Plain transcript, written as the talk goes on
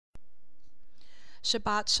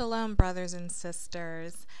Shabbat Shalom, brothers and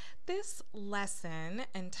sisters. This lesson,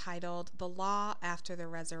 entitled The Law After the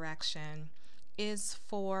Resurrection, is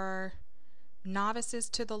for novices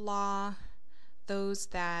to the law, those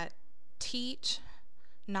that teach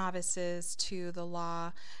novices to the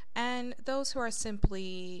law, and those who are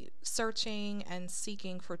simply searching and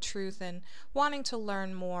seeking for truth and wanting to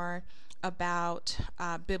learn more about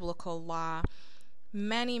biblical law.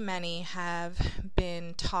 Many have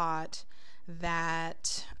been taught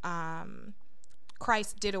that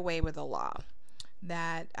Christ did away with the law,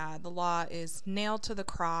 that the law is nailed to the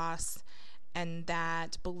cross, and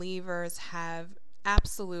that believers have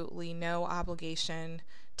absolutely no obligation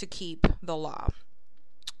to keep the law.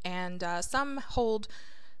 And some hold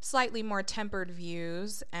slightly more tempered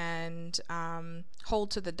views and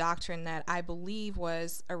hold to the doctrine that I believe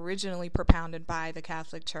was originally propounded by the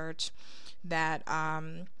Catholic Church, that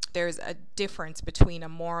there's a difference between a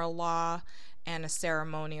moral law and a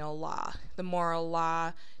ceremonial law. The moral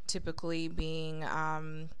law typically being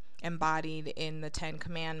embodied in the Ten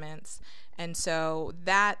Commandments. And so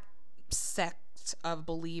that sect of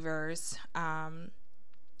believers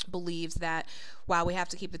believes that while we have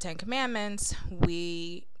to keep the Ten Commandments,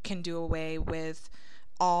 we can do away with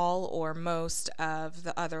all or most of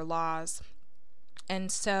the other laws.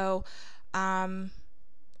 And so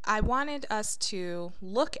I wanted us to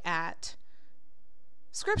look at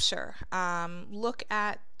Scripture, look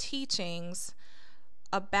at teachings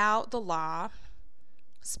about the law,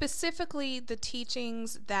 specifically the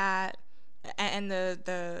teachings that and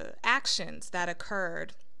the actions that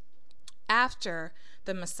occurred after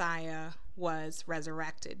the Messiah was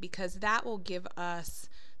resurrected, because that will give us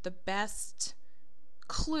the best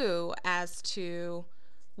clue as to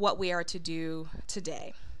what we are to do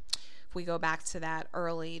today. If we go back to that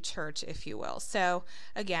early church, if you will. So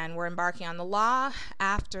again, we're embarking on the law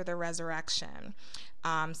after the resurrection,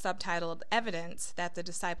 subtitled Evidence that the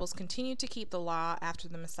Disciples Continued to Keep the Law After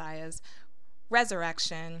the Messiah's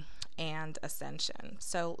Resurrection and Ascension.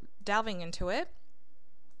 So delving into it,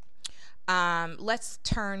 let's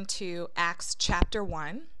turn to Acts chapter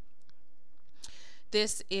 1.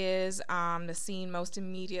 This is the scene most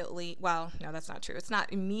immediately, well, no, that's not true. It's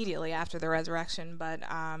not immediately after the resurrection, but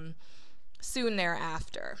soon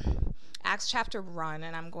thereafter. Acts chapter 1,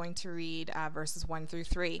 and I'm going to read verses 1 through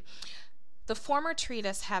 3. The former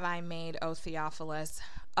treatise have I made, O Theophilus,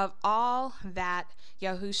 of all that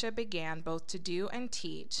Yahusha began both to do and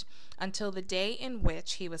teach, until the day in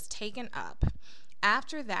which he was taken up.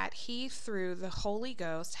 After that, he, through the Holy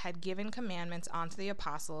Ghost, had given commandments unto the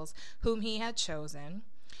apostles whom he had chosen,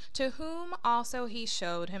 to whom also he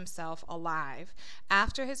showed himself alive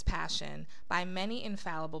after his passion by many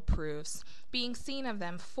infallible proofs, being seen of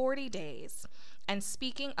them 40 days, and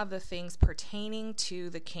speaking of the things pertaining to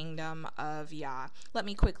the kingdom of Yah. Let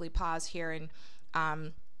me quickly pause here,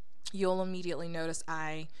 and you'll immediately notice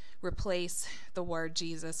I replace the word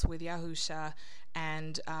Jesus with Yahusha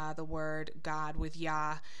and the word God with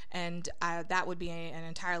Yah, and that would be an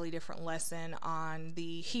entirely different lesson on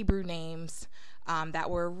the Hebrew names that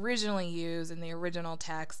were originally used in the original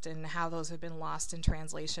text and how those have been lost in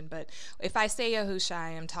translation. But if I say Yahusha, I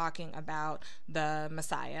am talking about the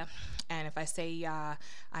Messiah, and if I say Yah,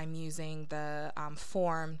 I'm using the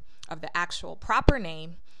form of the actual proper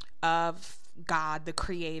name of God, the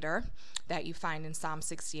Creator, that you find in Psalm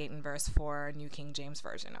 68 and verse 4, New King James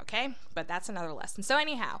Version, okay? But that's another lesson. So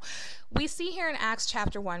anyhow, we see here in Acts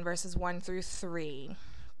chapter 1, verses 1 through 3,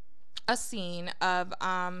 a scene of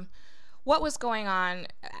what was going on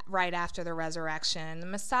right after the resurrection. The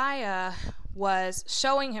Messiah was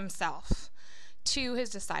showing himself to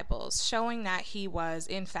his disciples, showing that he was,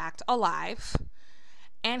 in fact, alive.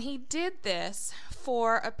 And he did this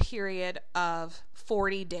for a period of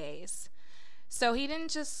 40 days. So he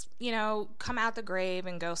didn't just, come out the grave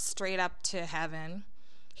and go straight up to heaven.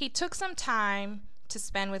 He took some time to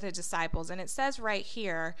spend with his disciples, and it says right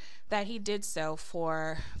here that he did so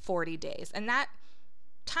for 40 days. And that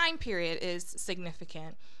time period is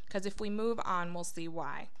significant, because if we move on, we'll see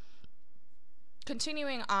why.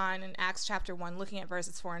 Continuing on in Acts chapter 1, looking at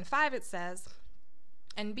verses 4 and 5, it says,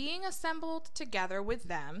 and being assembled together with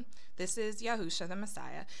them, this is Yahusha the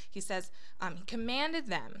Messiah, he says, he commanded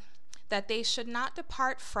them that they should not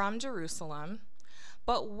depart from Jerusalem,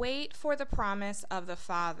 but wait for the promise of the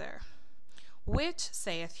Father, which,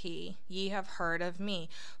 saith he, ye have heard of me.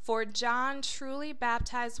 For John truly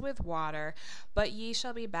baptized with water, but ye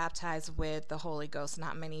shall be baptized with the Holy Ghost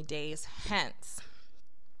not many days hence.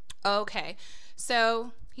 Okay,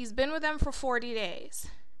 so he's been with them for 40 days.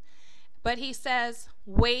 But he says,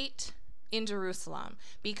 wait in Jerusalem,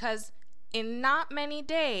 because in not many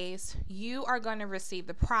days, you are going to receive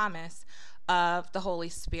the promise of the Holy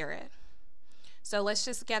Spirit. So let's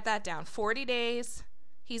just get that down. 40 days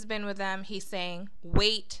he's been with them. He's saying,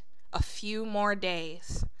 wait a few more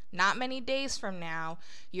days. Not many days from now,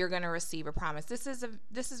 you're going to receive a promise. This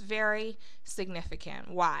is very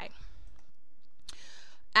significant. Why?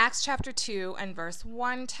 Acts chapter 2 and verse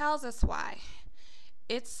 1 tells us why.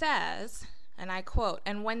 It says, and I quote,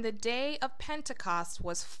 "And when the day of Pentecost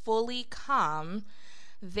was fully come,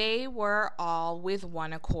 they were all with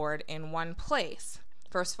one accord in one place."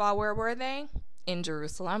 First of all, where were they? In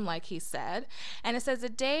Jerusalem, like he said. And it says the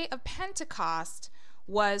day of Pentecost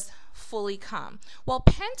was fully come. Well,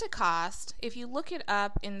 Pentecost, if you look it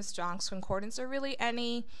up in the Strong's Concordance, or really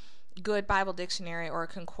any good Bible dictionary or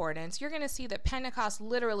concordance, you're going to see that Pentecost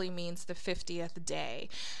literally means the 50th day.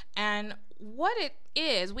 And what it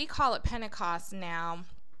is, we call it Pentecost now,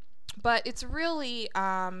 but it's really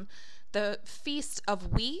the Feast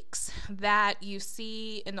of Weeks that you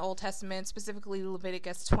see in the Old Testament, specifically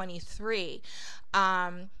Leviticus 23.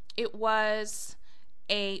 It was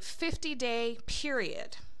a 50-day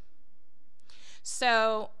period.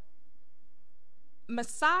 So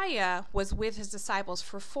Messiah was with his disciples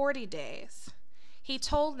for 40 days. He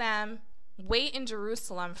told them, wait in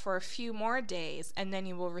Jerusalem for a few more days, and then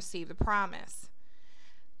you will receive the promise.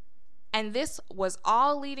 And this was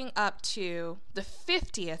all leading up to the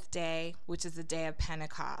 50th day, which is the day of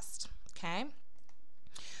Pentecost. Okay?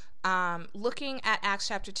 Looking at Acts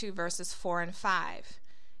chapter 2, verses 4 and 5.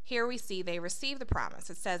 Here we see they received the promise.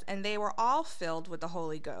 It says, "And they were all filled with the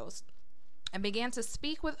Holy Ghost, and began to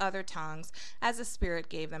speak with other tongues as the Spirit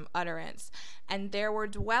gave them utterance. And there were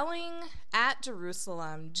dwelling at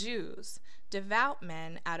Jerusalem Jews, devout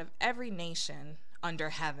men out of every nation under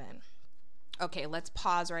heaven." Okay, let's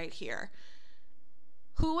pause right here.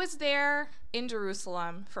 Who was there in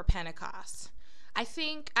Jerusalem for Pentecost?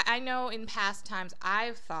 I know in past times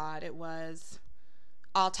I've thought it was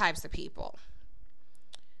all types of people.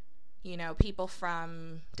 You know, people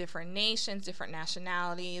from different nations, different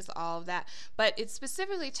nationalities, all of that. But it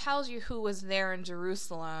specifically tells you who was there in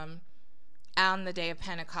Jerusalem on the day of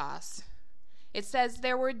Pentecost. It says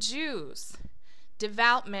there were Jews,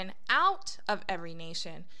 devout men out of every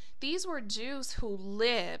nation. These were Jews who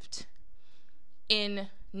lived in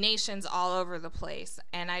nations all over the place.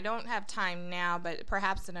 And I don't have time now, but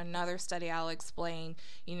perhaps in another study I'll explain,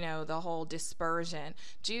 the whole dispersion.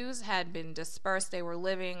 Jews had been dispersed. They were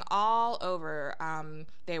living all over.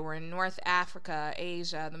 They were in North Africa,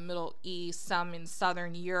 Asia, the Middle East, some in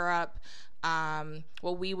Southern Europe,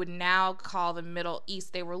 what we would now call the Middle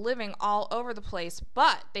East. They were living all over the place,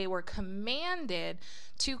 but they were commanded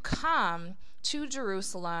to come to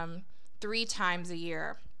Jerusalem 3 times a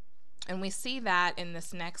year. And we see that in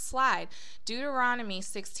this next slide. Deuteronomy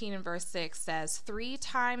 16 and verse 6 says, 3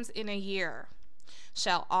 times in a year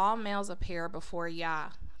shall all males appear before Yah,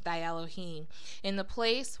 thy Elohim, in the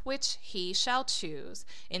place which he shall choose,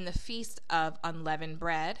 in the feast of unleavened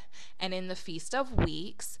bread, and in the feast of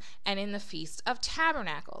weeks, and in the feast of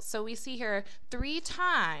tabernacles. So we see here 3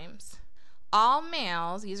 times all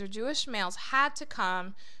males, these are Jewish males, had to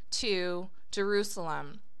come to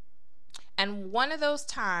Jerusalem. And one of those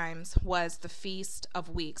times was the Feast of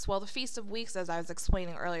Weeks. Well, the Feast of Weeks, as I was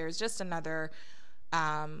explaining earlier, is just another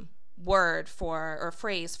word for, or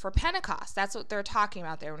phrase for Pentecost. That's what they're talking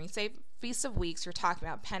about there. When you say Feast of Weeks, you're talking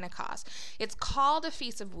about Pentecost. It's called a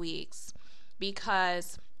Feast of Weeks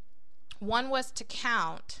because one was to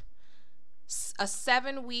count a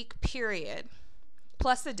 7-week period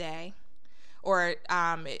plus a day, or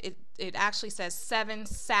it actually says 7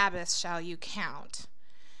 Sabbaths shall you count.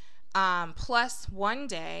 Plus 1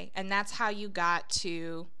 day, and that's how you got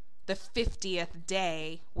to the 50th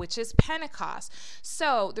day, which is Pentecost.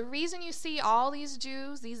 So the reason you see all these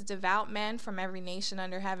Jews, these devout men from every nation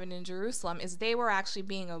under heaven in Jerusalem, is they were actually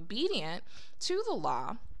being obedient to the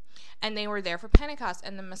law, and they were there for Pentecost.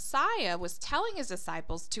 And the Messiah was telling his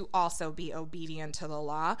disciples to also be obedient to the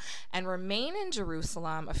law and remain in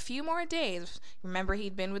Jerusalem a few more days. Remember,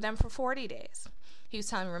 he'd been with them for 40 days. He was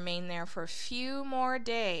telling them to remain there for a few more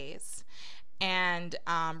days and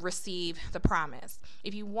receive the promise.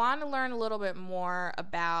 If you want to learn a little bit more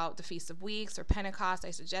about the Feast of Weeks or Pentecost,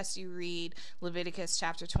 I suggest you read Leviticus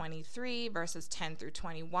chapter 23, verses 10 through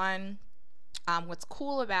 21. What's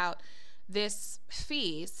cool about this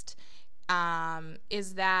feast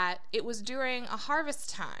is that it was during a harvest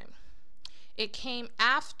time. It came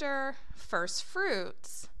after first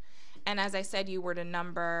fruits. And as I said, you were to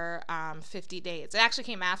number 50 days. It actually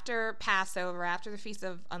came after Passover, after the Feast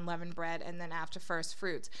of Unleavened Bread, and then after First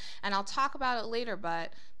Fruits. And I'll talk about it later,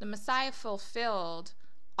 but the Messiah fulfilled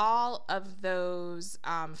all of those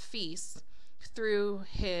feasts through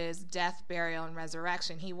his death, burial, and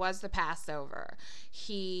resurrection. He was the Passover.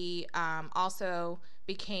 He also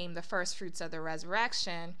became the first fruits of the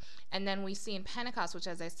resurrection. And then we see in Pentecost, which,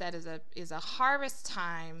 as I said, is a harvest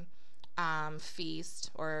time feast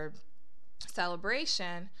or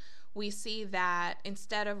celebration, we see that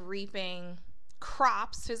instead of reaping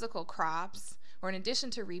crops, physical crops, or in addition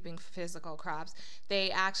to reaping physical crops, they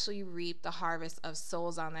actually reap the harvest of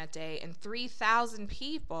souls on that day. And 3,000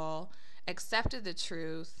 people accepted the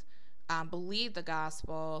truth, believed the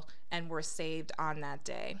gospel, and were saved on that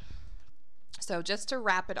day. So just to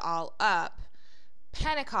wrap it all up,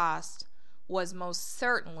 Pentecost was most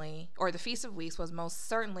certainly, or the Feast of Weeks was most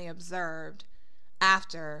certainly observed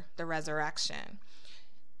after the resurrection.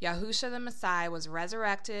 Yahushua the Messiah was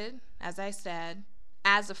resurrected, as I said,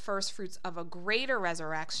 as the first fruits of a greater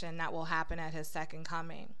resurrection that will happen at his second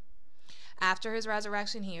coming. After his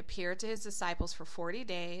resurrection, he appeared to his disciples for 40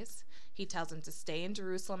 days. He tells them to stay in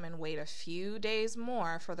Jerusalem and wait a few days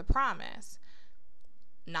more for the promise.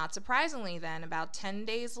 Not surprisingly then, about 10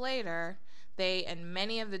 days later, they and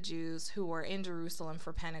many of the Jews who were in Jerusalem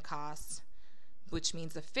for Pentecost, which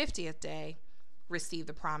means the 50th day, received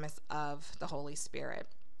the promise of the Holy Spirit.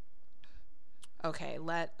 Okay,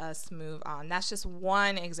 let us move on. That's just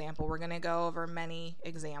one example. We're going to go over many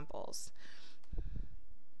examples.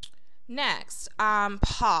 Next,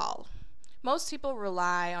 Paul. Most people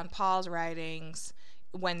rely on Paul's writings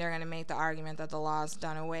when they're going to make the argument that the law is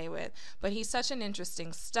done away with. But he's such an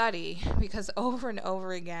interesting study because over and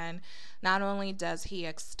over again, not only does he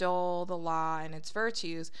extol the law and its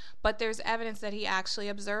virtues, but there's evidence that he actually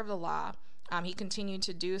observed the law. He continued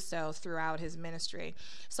to do so throughout his ministry.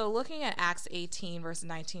 So looking at Acts 18, verses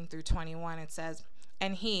 19 through 21, it says,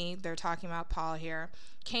 "And he," they're talking about Paul here,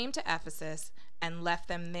 "came to Ephesus and left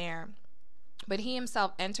them there. But he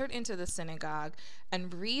himself entered into the synagogue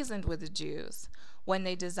and reasoned with the Jews. When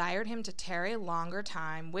they desired him to tarry a longer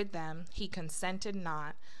time with them, he consented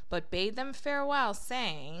not, but bade them farewell,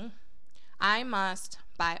 saying, I must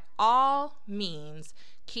by all means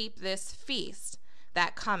keep this feast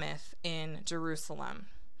that cometh in Jerusalem."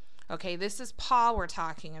 Okay, this is Paul we're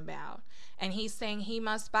talking about. And he's saying he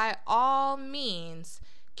must by all means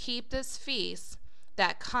keep this feast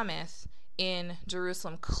that cometh in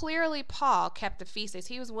Jerusalem. Clearly, Paul kept the feast days.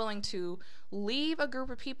 He was willing to leave a group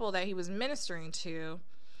of people that he was ministering to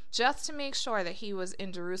just to make sure that he was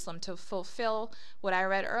in Jerusalem to fulfill what I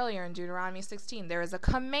read earlier in Deuteronomy 16. There is a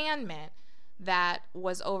commandment that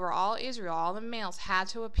was over all Israel. All the males had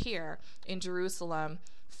to appear in Jerusalem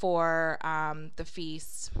for the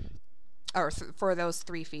feasts, or for those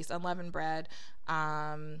three feasts, unleavened bread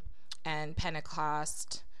and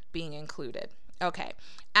Pentecost being included. Okay,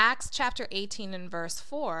 Acts chapter 18 and verse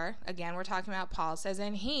 4, again, we're talking about Paul, says,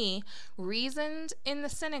 "And he reasoned in the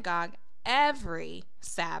synagogue every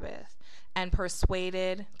Sabbath and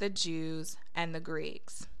persuaded the Jews and the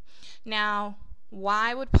Greeks." Now,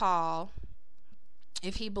 why would Paul,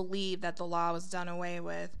 if he believed that the law was done away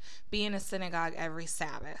with, be in a synagogue every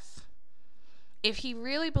Sabbath? If he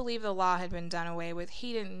really believed the law had been done away with,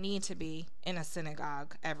 he didn't need to be in a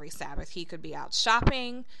synagogue every Sabbath. He could be out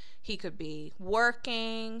shopping. He could be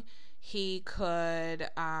working. He could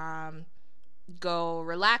go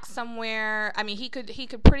relax somewhere. I mean, he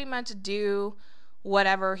could pretty much do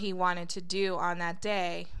whatever he wanted to do on that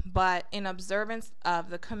day. But in observance of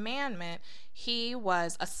the commandment, he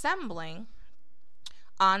was assembling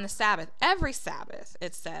on the Sabbath. Every Sabbath,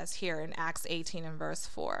 it says here in Acts 18 and verse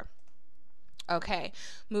 4. Okay,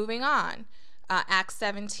 moving on. Acts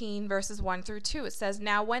 17 verses 1 through 2. It says,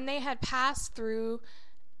 "Now when they had passed through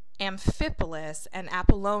Amphipolis and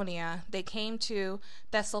Apollonia, they came to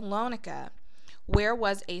Thessalonica, where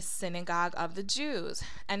was a synagogue of the Jews.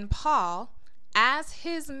 And Paul, as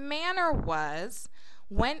his manner was,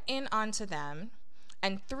 went in unto them,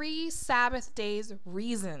 and 3 Sabbath days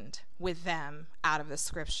reasoned with them out of the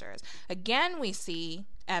scriptures." Again, we see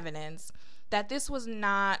evidence that this was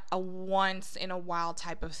not a once-in-a-while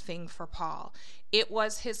type of thing for Paul. It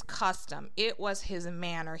was his custom. It was his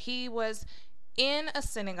manner. He was in a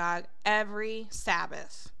synagogue every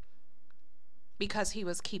Sabbath because he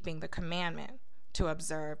was keeping the commandment to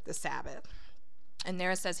observe the Sabbath. And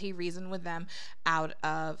there it says he reasoned with them out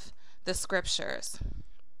of the scriptures.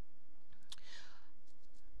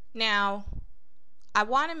 Now, I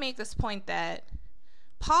want to make this point that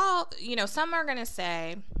Paul, some are going to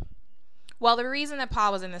say, well, the reason that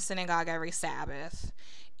Paul was in the synagogue every Sabbath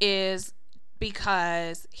is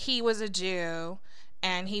because he was a Jew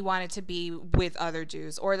and he wanted to be with other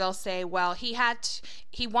Jews. Or they'll say, well, he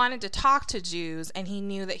wanted to talk to Jews, and he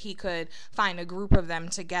knew that he could find a group of them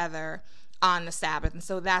together on the Sabbath, and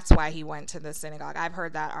so that's why he went to the synagogue. I've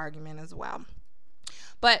heard that argument as well.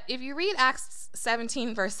 But if you read Acts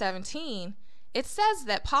 17, verse 17, it says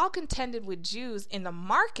that Paul contended with Jews in the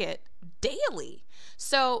market daily.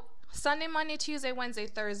 So Sunday, Monday, Tuesday, Wednesday,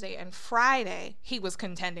 Thursday, and Friday, he was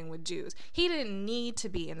contending with Jews. He didn't need to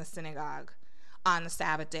be in the synagogue on the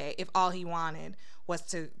Sabbath day if all he wanted was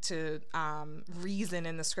to reason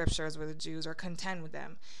in the scriptures with the Jews or contend with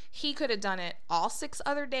them. He could have done it all 6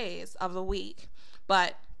 other days of the week.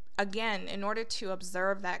 But again, in order to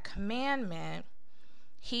observe that commandment,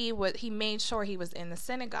 he made sure he was in the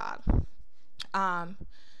synagogue. And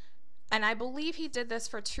I believe he did this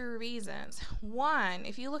for 2 reasons. One,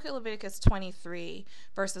 if you look at Leviticus 23,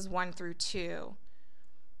 verses 1 through 2,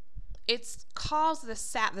 it calls the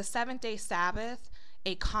 7th-day Sabbath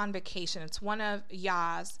a convocation. It's one of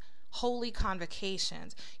Yah's holy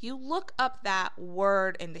convocations. You look up that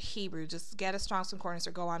word in the Hebrew, just get a Strong's Concordance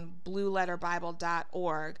or go on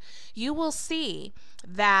blueletterbible.org. You will see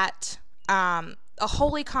that a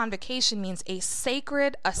holy convocation means a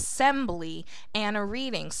sacred assembly and a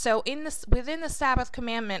reading. So within the Sabbath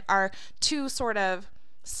commandment are 2 sort of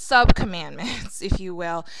sub-commandments, if you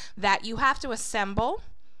will, that you have to assemble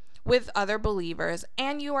with other believers,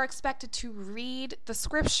 and you are expected to read the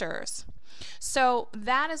scriptures. So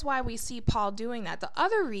that is why we see Paul doing that. The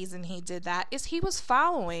other reason he did that is he was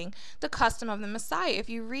following the custom of the Messiah.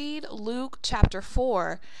 If you read Luke chapter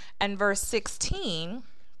 4 and verse 16,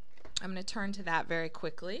 I'm going to turn to that very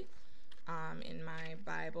quickly in my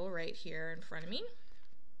Bible right here in front of me.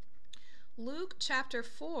 Luke chapter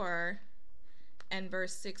 4 and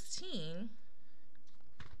verse 16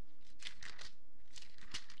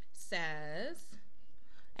 says,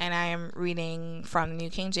 and I am reading from the New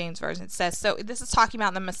King James Version, it says, so this is talking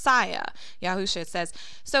about the Messiah, Yahusha. It says,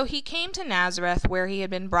 so he came to Nazareth where he had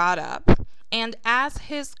been brought up, and as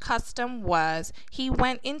his custom was, he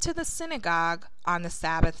went into the synagogue on the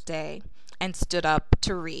Sabbath day and stood up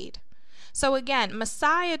to read. So again,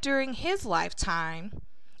 Messiah during his lifetime,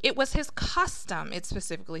 it was his custom, it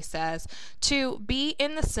specifically says, to be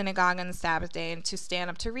in the synagogue on the Sabbath day and to stand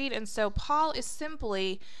up to read. And so Paul is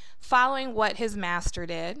simply following what his master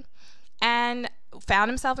did and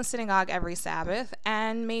found himself in synagogue every Sabbath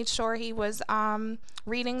and made sure he was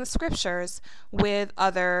reading the scriptures with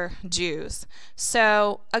other Jews.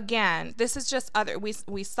 So again, this is just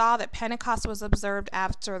we saw that Pentecost was observed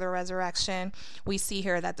after the resurrection. We see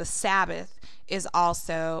here that the Sabbath was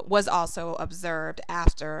also observed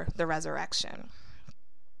after the resurrection.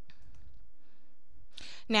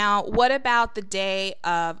 Now, what about the Day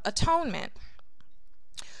of Atonement?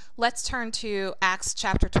 Let's turn to Acts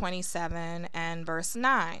chapter 27 and verse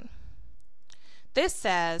 9. This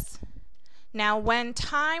says, now when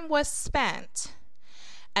time was spent,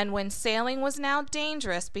 and when sailing was now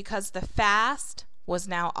dangerous because the fast was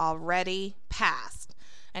now already past.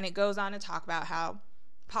 And it goes on to talk about how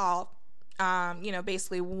Paul,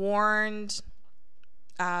 basically warned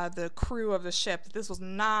the crew of the ship that this was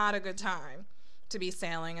not a good time to be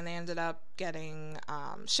sailing, and they ended up getting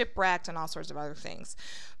shipwrecked and all sorts of other things.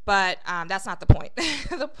 But that's not the point.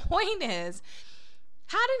 The point is,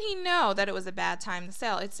 how did he know that it was a bad time to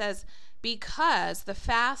sail? It says, because the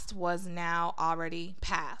fast was now already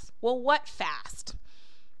past. Well, what fast?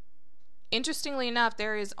 Interestingly enough,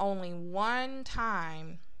 there is only one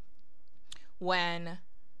time when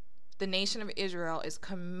the nation of Israel is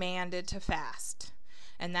commanded to fast,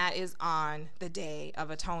 and that is on the Day of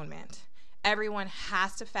Atonement. Everyone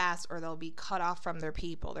has to fast or they'll be cut off from their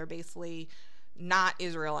people. They're basically not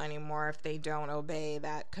Israel anymore if they don't obey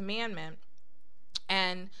that commandment.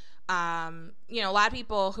 And, a lot of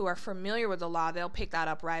people who are familiar with the law, they'll pick that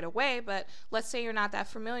up right away. But let's say you're not that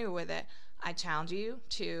familiar with it. I challenge you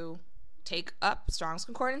to take up Strong's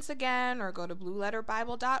Concordance again or go to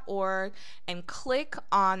blueletterbible.org and click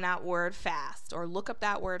on that word fast or look up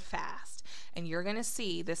that word fast. And you're going to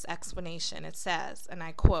see this explanation. It says, and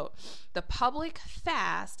I quote, the public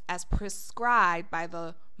fast as prescribed by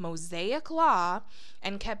the Mosaic law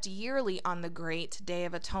and kept yearly on the great Day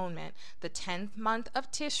of Atonement, the 10th month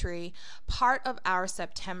of Tishri, part of our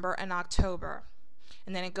September and October.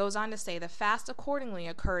 And then it goes on to say the fast accordingly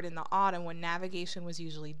occurred in the autumn when navigation was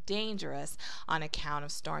usually dangerous on account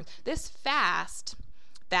of storms. This fast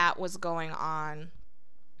that was going on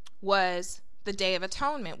was the Day of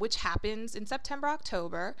Atonement, which happens in September,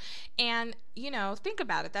 October. And, think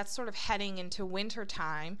about it. That's sort of heading into winter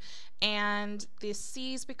time. And the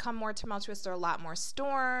seas become more tumultuous. There are a lot more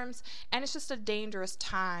storms. And it's just a dangerous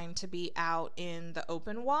time to be out in the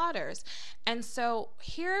open waters. And so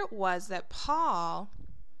here it was that Paul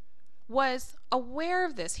was aware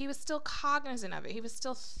of this. He was still cognizant of it. He was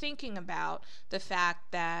still thinking about the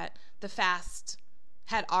fact that the fast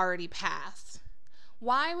had already passed.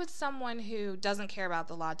 Why would someone who doesn't care about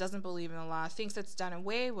the law, doesn't believe in the law, thinks it's done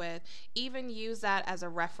away with, even use that as a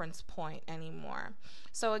reference point anymore?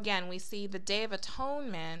 So again, we see the Day of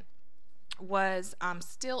Atonement was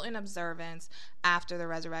still in observance after the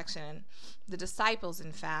resurrection. The disciples,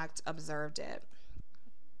 in fact, observed it.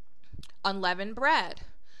 Unleavened bread.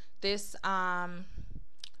 This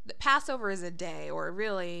the Passover is a day, or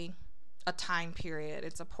really a time period.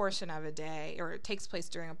 It's a portion of a day, or it takes place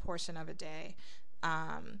during a portion of a day.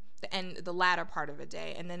 The latter part of a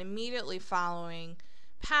day. And then immediately following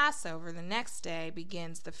Passover, the next day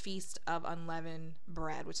begins the Feast of Unleavened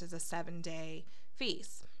Bread, which is a 7-day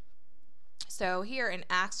feast. So here in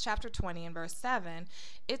Acts chapter 20 and verse 7,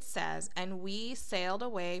 it says, "And we sailed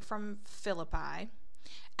away from Philippi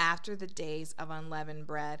after the days of unleavened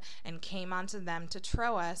bread, and came unto them to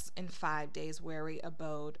Troas in 5 days, where we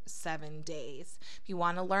abode 7 days." If you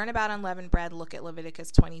want to learn about unleavened bread, look at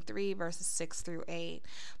Leviticus 23, verses 6 through 8.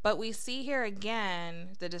 But we see here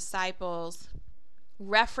again the disciples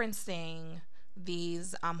referencing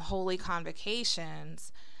these holy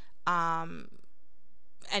convocations, and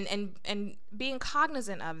being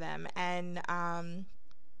cognizant of them, and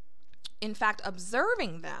in fact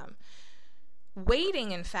observing them.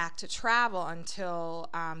 Waiting, in fact, to travel until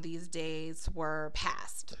these days were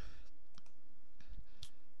passed.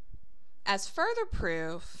 As further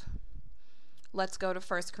proof, let's go to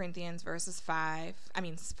 1 Corinthians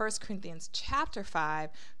chapter 5,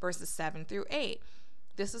 verses 7 through 8.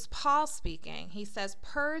 This is Paul speaking. He says,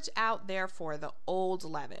 "Purge out therefore the old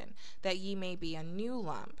leaven, that ye may be a new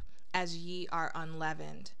lump, as ye are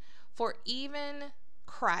unleavened. For even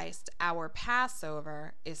Christ, our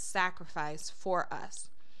Passover, is sacrificed for us.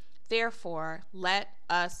 Therefore, let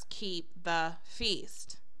us keep the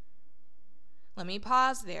feast." Let me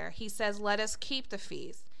pause there. He says, let us keep the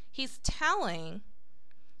feast. He's telling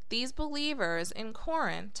these believers in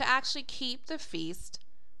Corinth to actually keep the feast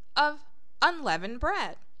of unleavened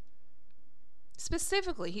bread.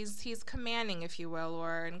 Specifically, he's commanding, if you will,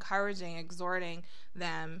 or encouraging, exhorting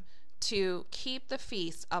them to keep the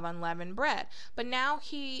feast of unleavened bread. But now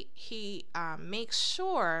he makes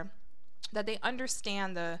sure that they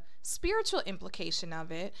understand the spiritual implication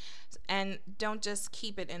of it and don't just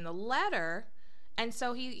keep it in the letter. And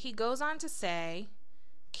so he goes on to say,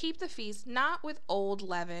 keep the feast not with old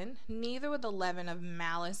leaven, neither with the leaven of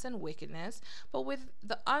malice and wickedness, but with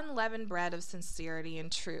the unleavened bread of sincerity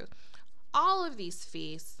and truth. All of these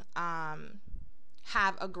feasts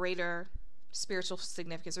have a greater spiritual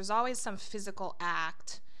significance. There's always some physical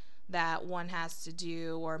act that one has to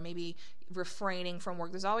do, or maybe refraining from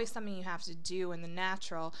work. There's always something you have to do in the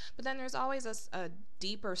natural, but then there's always a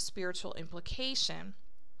deeper spiritual implication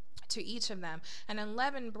to each of them. And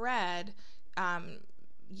unleavened bread,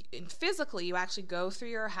 physically, you actually go through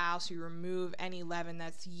your house, you remove any leaven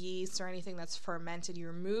that's yeast or anything that's fermented, you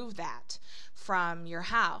remove that from your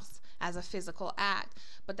house as a physical act.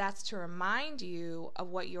 But that's to remind you of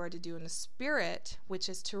what you are to do in the spirit, which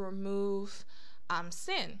is to remove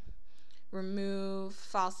sin, remove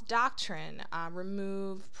false doctrine,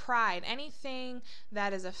 remove pride, anything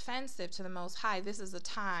that is offensive to the Most High. This is a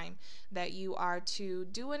time that you are to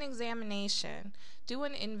do an examination, do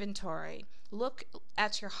an inventory, look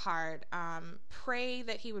at your heart, pray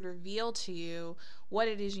that He would reveal to you what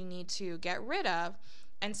it is you need to get rid of.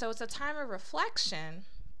 And so it's a time of reflection,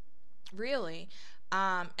 really.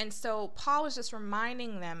 And so Paul was just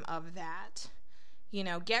reminding them of that.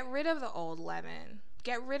 Get rid of the old leaven.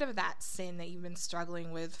 Get rid of that sin that you've been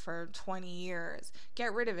struggling with for 20 years.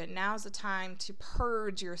 Get rid of it. Now's the time to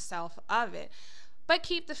purge yourself of it. But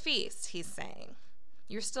keep the feast, he's saying.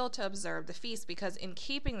 You're still to observe the feast, because in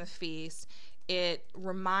keeping the feast, it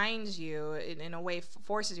reminds you, in a way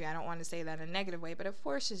forces you, I don't want to say that in a negative way, but it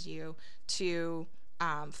forces you to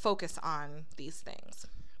focus on these things.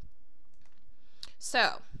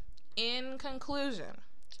 So, in conclusion,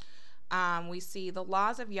 we see the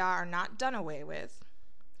laws of Yah are not done away with,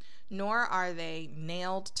 nor are they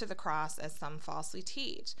nailed to the cross as some falsely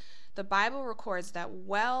teach. The Bible records that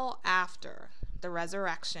well after the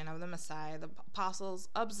resurrection of the Messiah, the apostles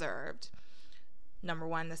observed, number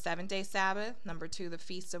 1, the 7-day Sabbath, number 2, the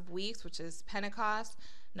Feast of Weeks, which is Pentecost,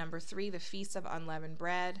 number 3, the Feast of Unleavened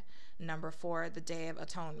Bread, Number 4, the Day of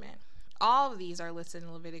Atonement. All of these are listed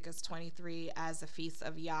in Leviticus 23 as the feasts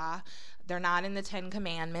of Yah. They're not in the 10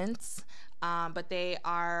 Commandments, but they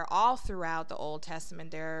are all throughout the Old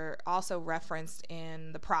Testament. They're also referenced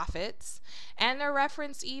in the prophets, and they're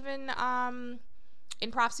referenced even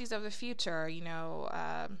in prophecies of the future.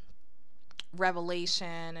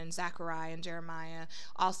 Revelation and Zechariah and Jeremiah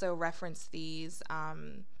also reference these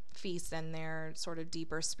feasts and their sort of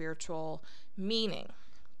deeper spiritual meaning.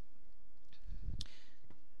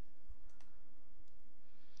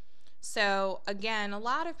 So again, a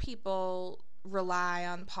lot of people rely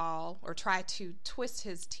on Paul or try to twist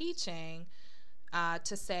his teaching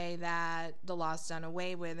to say that the law's done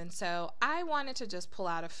away with. And so I wanted to just pull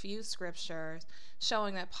out a few scriptures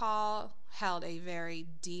showing that Paul held a very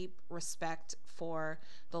deep respect for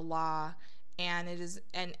the law, and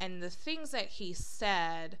the things that he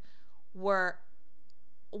said were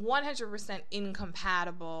 100%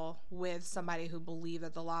 incompatible with somebody who believed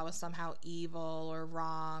that the law was somehow evil or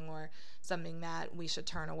wrong or something that we should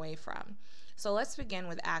turn away from. So let's begin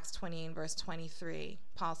with Acts 20 and verse 23.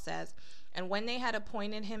 Paul says, "And when they had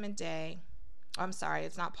appointed him a day," I'm sorry,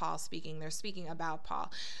 it's not Paul speaking, they're speaking about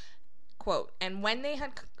Paul. Quote, "And when they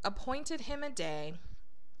had appointed him a day,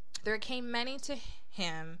 there came many to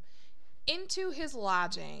him into his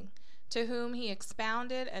lodging, to whom he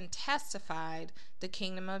expounded and testified the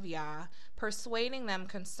kingdom of Yah, persuading them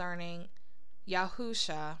concerning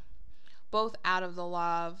Yahusha, both out of the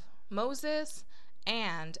law of Moses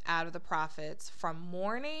and out of the prophets, from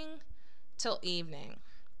morning till evening."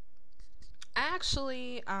 I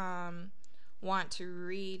actually want to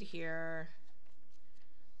read here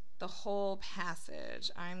the whole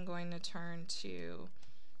passage. I'm going to turn to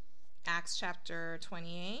Acts chapter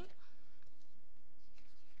 28.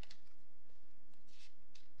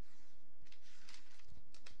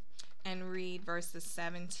 And read verses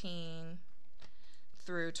 17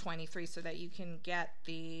 through 23 so that you can get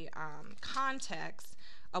the context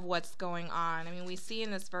of what's going on. I mean, we see in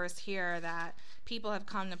this verse here that people have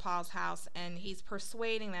come to Paul's house and he's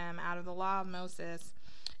persuading them out of the law of Moses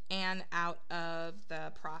and out of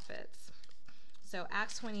the prophets. So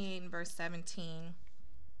Acts 28 and verse 17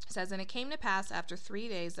 says, "And it came to pass after 3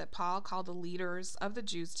 days that Paul called the leaders of the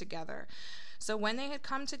Jews together. So when they had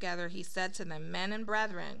come together, he said to them, 'Men and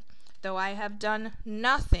brethren, though I have done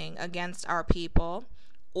nothing against our people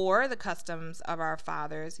or the customs of our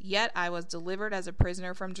fathers, yet I was delivered as a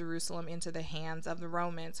prisoner from Jerusalem into the hands of the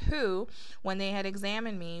Romans, who, when they had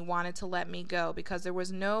examined me, wanted to let me go, because there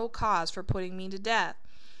was no cause for putting me to death.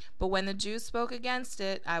 But when the Jews spoke against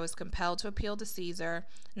it, I was compelled to appeal to Caesar,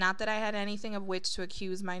 not that I had anything of which to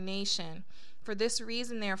accuse my nation. For this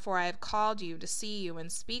reason, therefore, I have called you to see you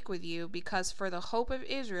and speak with you, because for the hope of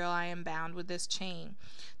Israel I am bound with this chain.'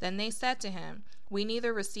 Then they said to him, 'We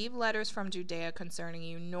neither received letters from Judea concerning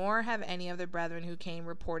you, nor have any of the brethren who came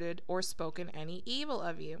reported or spoken any evil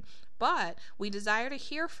of you. But we desire to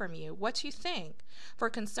hear from you what you think.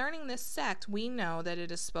 For concerning this sect, we know that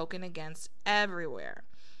it is spoken against everywhere.'"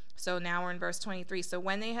 So now we're in verse 23. "So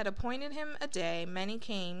when they had appointed him a day, many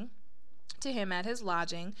came to him at his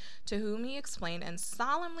lodging, to whom he explained and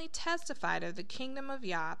solemnly testified of the kingdom of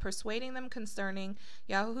Yah, persuading them concerning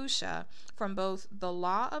Yahusha from both the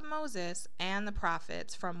law of Moses and the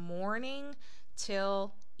prophets, from morning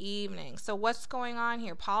till evening." So what's going on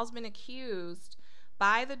here? Paul's been accused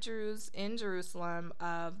by the Jews in Jerusalem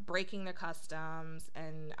of breaking the customs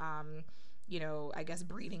and, I guess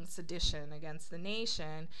breeding sedition against the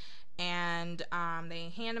nation. And they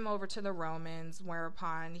hand him over to the Romans,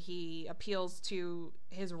 whereupon he appeals to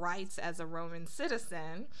his rights as a Roman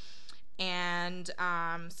citizen. And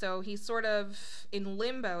so he's sort of in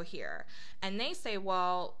limbo here. And they say,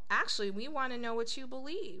 "Well, actually, we want to know what you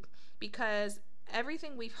believe, because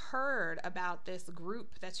everything we've heard about this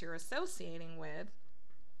group that you're associating with,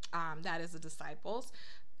 that is the disciples,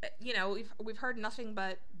 we've heard nothing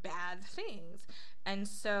but bad things." And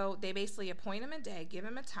so they basically appoint him a day, give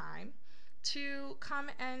him a time to come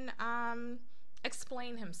and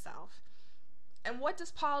explain himself. And what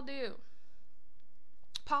does Paul do?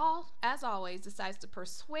 Paul, as always, decides to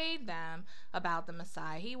persuade them about the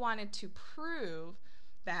Messiah. He wanted to prove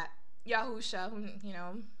that Yahusha,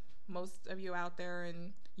 whom, most of you out there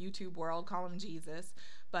in YouTube world call him Jesus,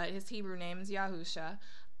 but his Hebrew name is Yahusha.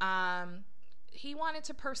 He wanted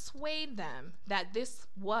to persuade them that this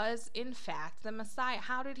was, in fact, the Messiah.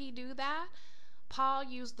 How did he do that? Paul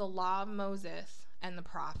used the law of Moses and the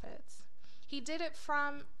prophets. He did it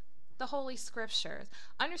from the Holy Scriptures.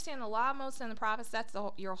 Understand, the law of Moses and the prophets, that's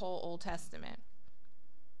your whole Old Testament.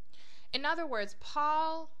 In other words,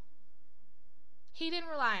 Paul He didn't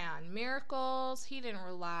rely on miracles. He didn't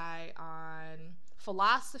rely on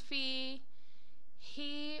philosophy.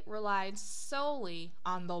 He relied solely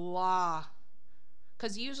on the law.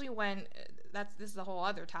 Because usually this is a whole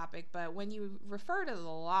other topic, but when you refer to the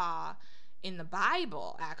law in the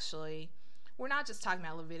Bible, actually, we're not just talking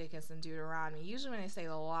about Leviticus and Deuteronomy. Usually when they say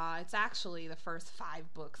the law, it's actually the first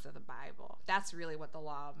 5 books of the Bible. That's really what the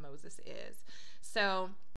law of Moses is. So